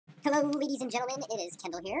Hello ladies and gentlemen, it is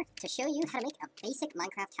Kendall here to show you how to make a basic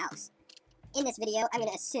Minecraft house. In this video, I'm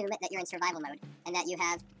going to assume that you're in survival mode and that you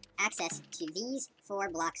have access to these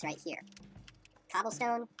 4 blocks right here.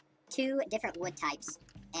 Cobblestone, 2 different wood types,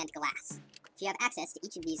 and glass. If you have access to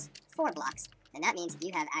each of these 4 blocks, then that means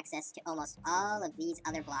you have access to almost all of these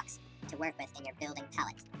other blocks to work with in your building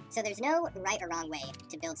palette. So there's no right or wrong way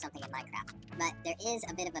to build something in Minecraft, but there is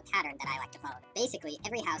a bit of a pattern that I like to follow. Basically,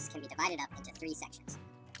 every house can be divided up into 3 sections.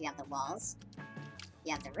 You have the walls,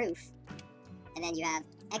 you have the roof, and then you have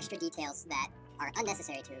extra details that are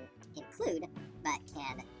unnecessary to include, but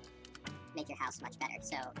can make your house much better.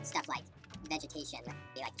 So stuff like vegetation,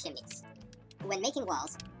 be like chimneys. When making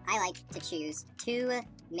walls, I like to choose 2 or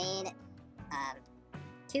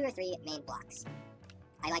 3 main blocks.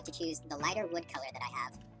 I like to choose the lighter wood color that I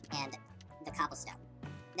have and the cobblestone.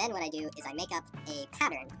 Then what I do is I make up a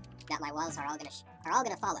pattern that my walls are all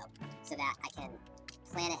gonna follow, so that I can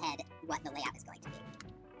plan ahead what the layout is going to be.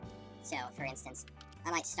 So, for instance,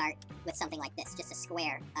 I might start with something like this, just a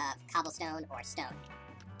square of cobblestone or stone.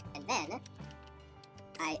 And then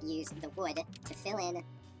I use the wood to fill in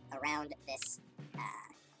around this,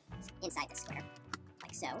 inside the square,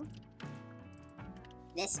 like so.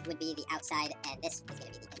 This would be the outside, and this is going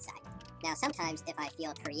to be the inside. Now, sometimes if I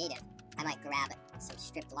feel creative, I might grab some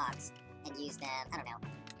stripped logs and use them, I don't know,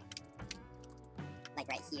 like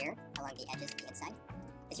right here, along the edges of the inside.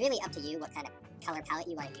 It's really up to you what kind of color palette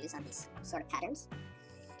you want to use on these sort of patterns.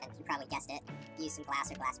 And you probably guessed it, use some glass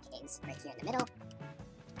or glass panes right here in the middle.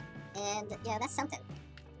 And, yeah, that's something.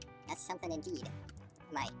 That's something indeed.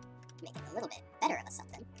 Might make it a little bit better of a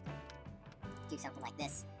something. Do something like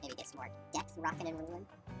this, maybe get some more depth rocking and rolling.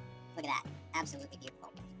 Look at that, absolutely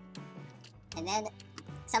beautiful. And then,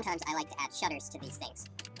 sometimes I like to add shutters to these things.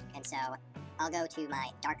 And so, I'll go to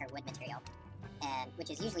my darker wood material, and which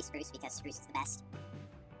is usually spruce because spruce is the best.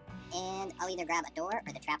 And I'll either grab a door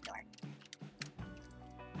or the trapdoor.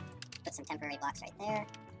 Put some temporary blocks right there.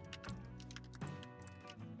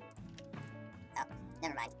 Oh,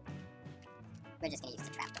 never mind. We're just gonna use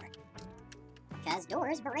the trapdoor, because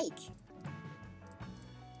doors break.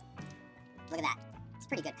 Look at that. It's a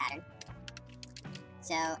pretty good pattern.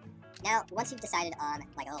 So, now, once you've decided on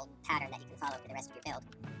like a little pattern that you can follow for the rest of your build,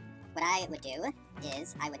 what I would do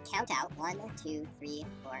is I would count out 1, 2, 3,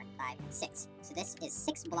 4, 5, 6. So this is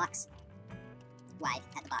 6 blocks wide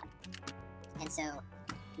at the bottom. And so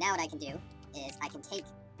now what I can do is I can take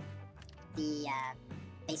the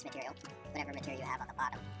base material, whatever material you have on the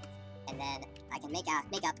bottom, and then I can make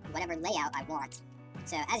up whatever layout I want.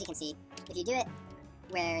 So as you can see, if you do it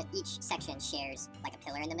where each section shares like a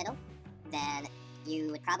pillar in the middle, then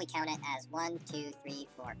you would probably count it as 1, 2, 3,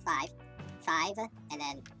 4, 5. 5, and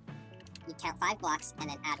then you count 5 blocks and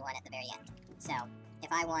then add 1 at the very end. So,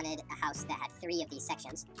 if I wanted a house that had 3 of these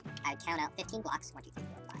sections, I would count out 15 blocks. 1, 2, 3,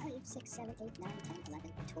 4, 5, 6, 7, 8, 9, 10,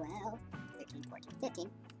 11, 12, 13, 14,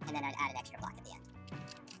 15. And then I'd add an extra block at the end.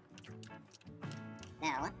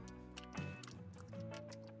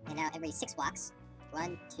 Now every 6 blocks,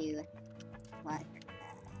 1, 2,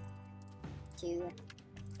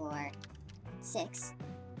 4, 6.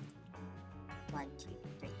 1, 2,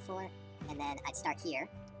 3, 4. And then I'd start here.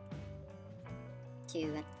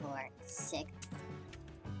 2, 4, 6.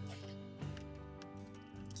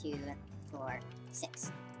 2, 4,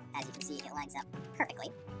 6. As you can see, it lines up perfectly.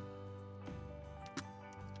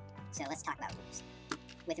 So let's talk about roofs.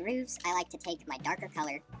 With roofs, I like to take my darker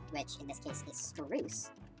color, which in this case is spruce.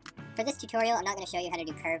 For this tutorial, I'm not going to show you how to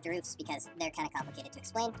do curved roofs because they're kind of complicated to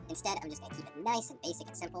explain. Instead, I'm just going to keep it nice and basic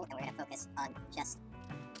and simple, and we're going to focus on just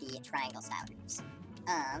the triangle style roofs.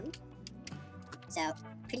 So,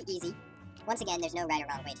 pretty easy. Once again, there's no right or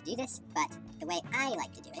wrong way to do this, but the way I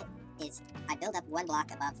like to do it is I build up 1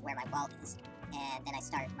 block above where my wall is, and then I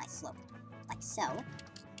start my slope, like so.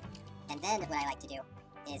 And then what I like to do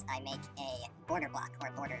is I make a border block, or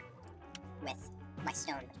a border, with my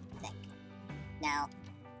stone thing. Now,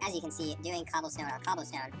 as you can see, doing cobblestone on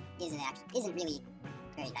cobblestone isn't really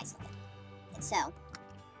very nice looking. And so,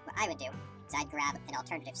 what I would do is I'd grab an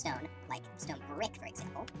alternative stone, like stone brick, for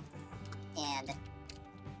example, and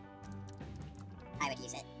I would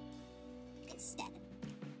use it instead.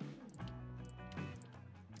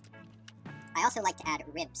 I also like to add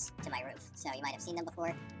ribs to my roof, so you might have seen them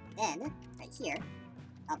before. Then, right here,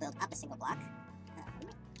 I'll build up a single block.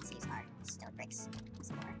 Let's use our stone bricks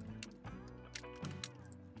some more.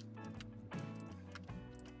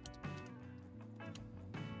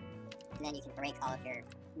 And then you can break all of your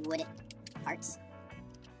wood parts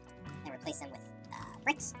and replace them with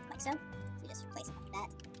bricks, like so. So you just replace them like that.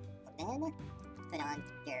 And then put on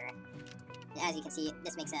your... As you can see,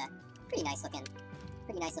 this makes a pretty nice looking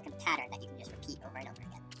pretty nice looking pattern that you can just repeat over and over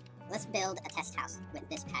again. Let's build a test house with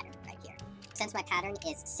this pattern right here. Since my pattern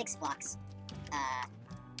is 6 blocks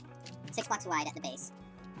wide at the base,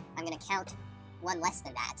 I'm going to count one less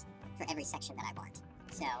than that for every section that I want.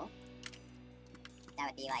 So that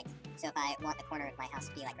would be like, so if I want the corner of my house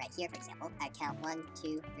to be like right here, for example, I'd count 1,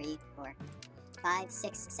 2, 3, 4, 5,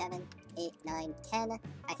 6, 7, 8, 9, 10.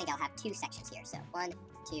 I think I'll have 2 sections here. So 1,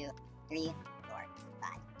 2, 3, 4,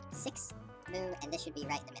 5, 6, boom, and this should be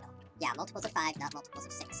right in the middle. Yeah, multiples of 5, not multiples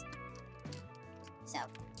of 6. So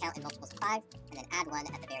count in multiples of 5, and then add 1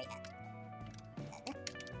 at the very end. And then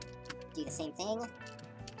do the same thing.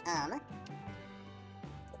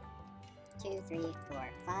 2, 3, 4,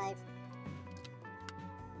 5.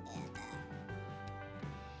 And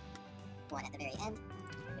 1 at the very end,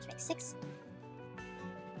 which makes 6.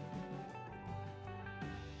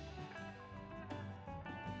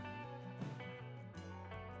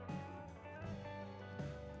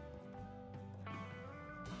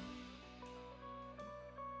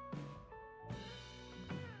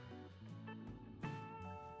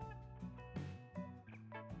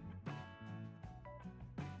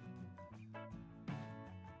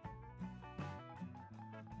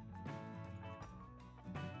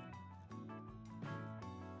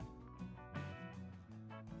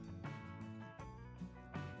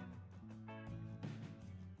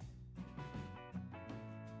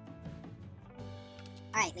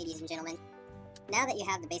 Alright, ladies and gentlemen, now that you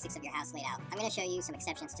have the basics of your house laid out, I'm going to show you some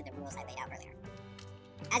exceptions to the rules I laid out earlier.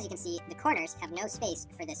 As you can see, the corners have no space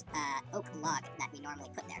for this oak log that we normally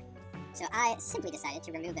put there, so I simply decided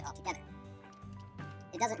to remove it altogether.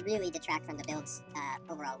 It doesn't really detract from the build's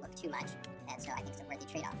overall look too much, and so I think it's a worthy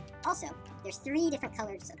trade-off. Also, there's 3 different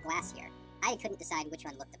colors of glass here. I couldn't decide which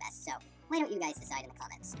one looked the best, so why don't you guys decide in the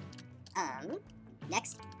comments?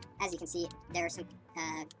 Next, as you can see, there are some,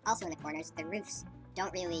 also in the corners, the roofs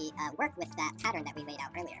don't really work with that pattern that we laid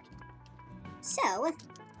out earlier. So,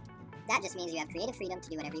 that just means you have creative freedom to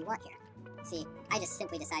do whatever you want here. See, I just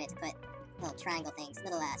simply decided to put little triangle things,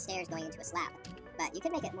 little stairs going into a slab, but you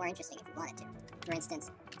could make it more interesting if you wanted to. For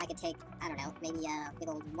instance, I could take, I don't know, maybe a big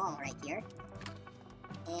old wall right here,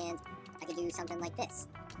 and I could do something like this.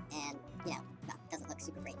 And, you know, well, it doesn't look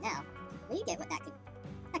super great now, but you get what that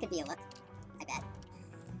could be a look, I bet.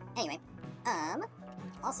 Anyway,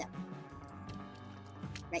 also,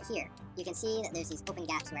 right here, you can see that there's these open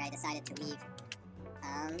gaps where I decided to leave,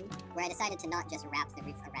 where I decided to not just wrap the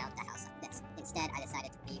roof around the house like this. Instead, I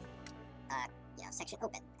decided to leave, section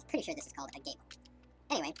open. I'm pretty sure this is called a gable.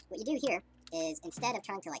 Anyway, what you do here is, instead of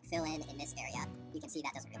trying to, like, fill in this area, you can see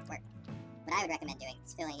that doesn't really work. What I would recommend doing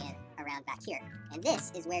is filling in around back here. And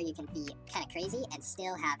this is where you can be kind of crazy and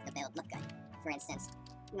still have the build look good. For instance,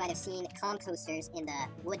 you might have seen composters in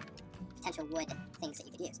the potential wood things that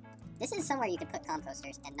you could use. This is somewhere you could put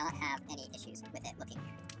composters and not have any issues with it looking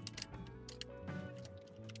weird.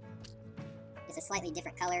 It's a slightly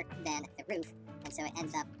different color than the roof, and so it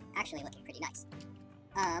ends up actually looking pretty nice.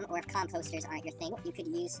 Or if composters aren't your thing, you could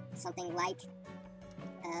use something like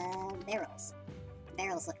barrels.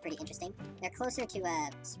 Barrels look pretty interesting. They're closer to a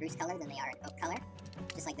spruce color than they are an oak color,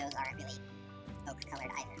 just like those aren't really oak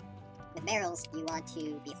colored either. With barrels, you want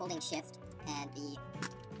to be holding shift and be,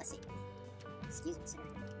 let's see, excuse me, sir.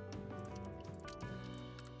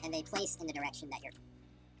 And they place in the direction that you're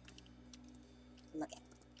looking.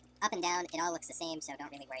 Up and down, it all looks the same, so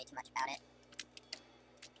don't really worry too much about it.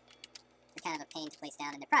 They're kind of a pain to place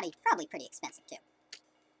down, and they're probably pretty expensive too.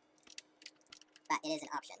 But it is an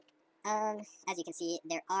option. As you can see,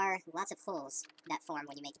 there are lots of holes that form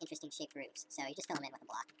when you make interesting shaped roofs, so you just fill them in with a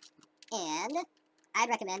block. And I'd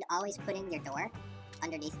recommend always putting your door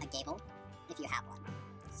underneath a gable if you have one.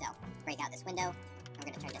 So, break out this window, and we're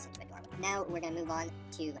going to turn this into a doorway. Now we're going to move on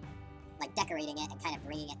to, like, decorating it and kind of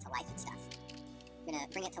bringing it to life and stuff. We're going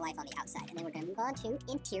to bring it to life on the outside, and then we're going to move on to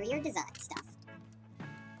interior design stuff.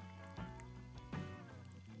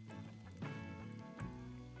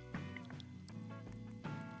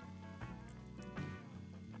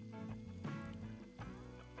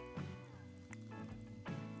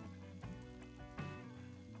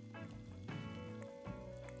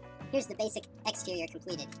 Here's the basic exterior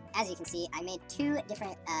completed. As you can see, I made 2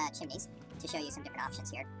 different chimneys to show you some different options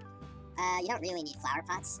here. You don't really need flower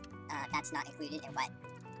pots. That's not included in what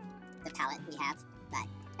the palette we have, but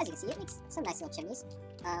as you can see, it makes some nice little chimneys.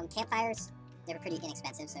 Campfires, they were pretty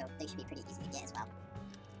inexpensive, so they should be pretty easy to get as well.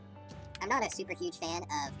 I'm not a super huge fan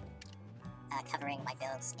of covering my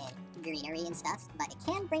builds in greenery and stuff, but it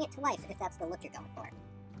can bring it to life if that's the look you're going for.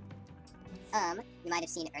 You might have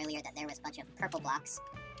seen earlier that there was a bunch of purple blocks.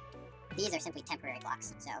 These are simply temporary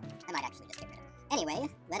blocks, so I might actually just get rid of them. Anyway,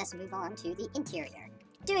 let us move on to the interior.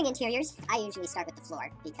 doing interiors, I usually start with the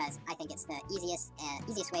floor because I think it's the easiest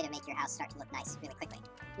way to make your house start to look nice really quickly.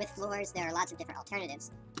 With floors, there are lots of different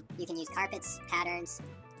alternatives. You can use carpets, patterns,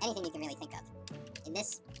 anything you can really think of. In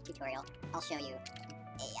this tutorial, I'll show you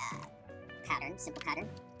a pattern, simple pattern.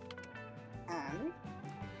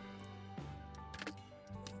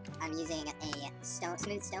 I'm using a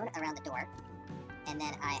smooth stone around the door, and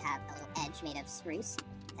then I have a little edge made of spruce,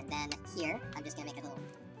 and then here, I'm just gonna make a little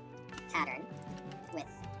pattern with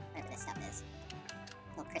whatever this stuff is.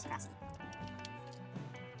 A little crisscrossy.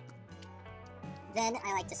 Then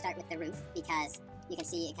I like to start with the roof, because you can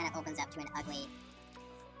see it kind of opens up to an ugly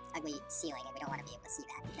ceiling, and we don't want to be able to see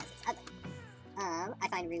that because it's ugly. I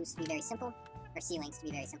find roofs to be very simple, or ceilings to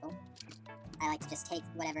be very simple. I like to just take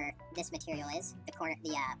whatever this material is, what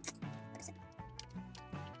is it?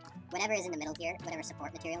 Whatever is in the middle here, whatever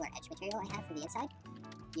support material or edge material I have for the inside.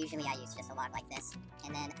 Usually I use just a log like this,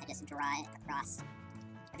 and then I just draw it across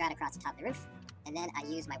the top of the roof, and then I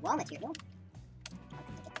use my wall material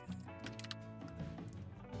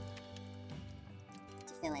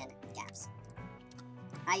to fill in gaps.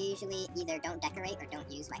 I usually either don't decorate or don't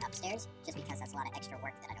use my upstairs, just because that's a lot of extra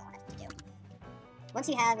work that I don't want to have to do. Once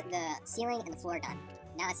you have the ceiling and the floor done,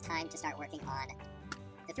 now it's time to start working on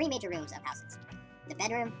the three major rooms of houses. The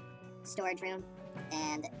bedroom, storage room,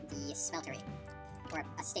 and the smeltery, or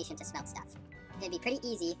a station to smelt stuff. It'd be pretty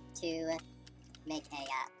easy to make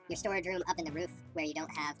your storage room up in the roof where you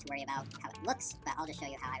don't have to worry about how it looks, but I'll just show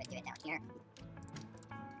you how I would do it down here.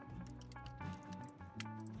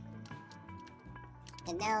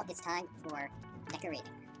 And now it's time for decorating.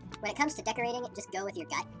 When it comes to decorating, just go with your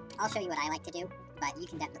gut. I'll show you what I like to do, but you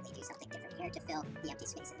can definitely do something different here to fill the empty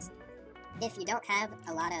spaces. If you don't have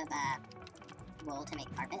a lot of wool to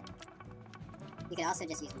make carpet, you could also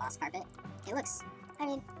just use moss carpet. It looks, I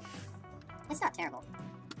mean, it's not terrible.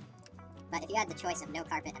 But if you had the choice of no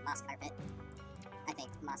carpet and moss carpet, I think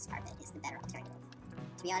moss carpet is the better alternative.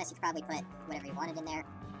 To be honest, you could probably put whatever you wanted in there.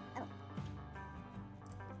 Oh.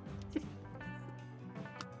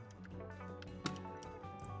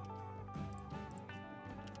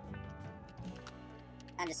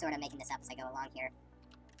 I'm just sort of making this up as I go along here.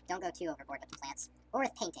 Don't go too overboard with the plants. Or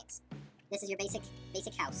with paintings. This is your basic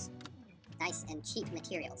house. Nice and cheap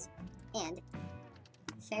materials. And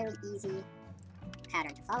fairly easy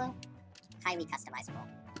pattern to follow. Highly customizable.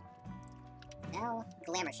 Now,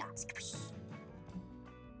 glamour shots.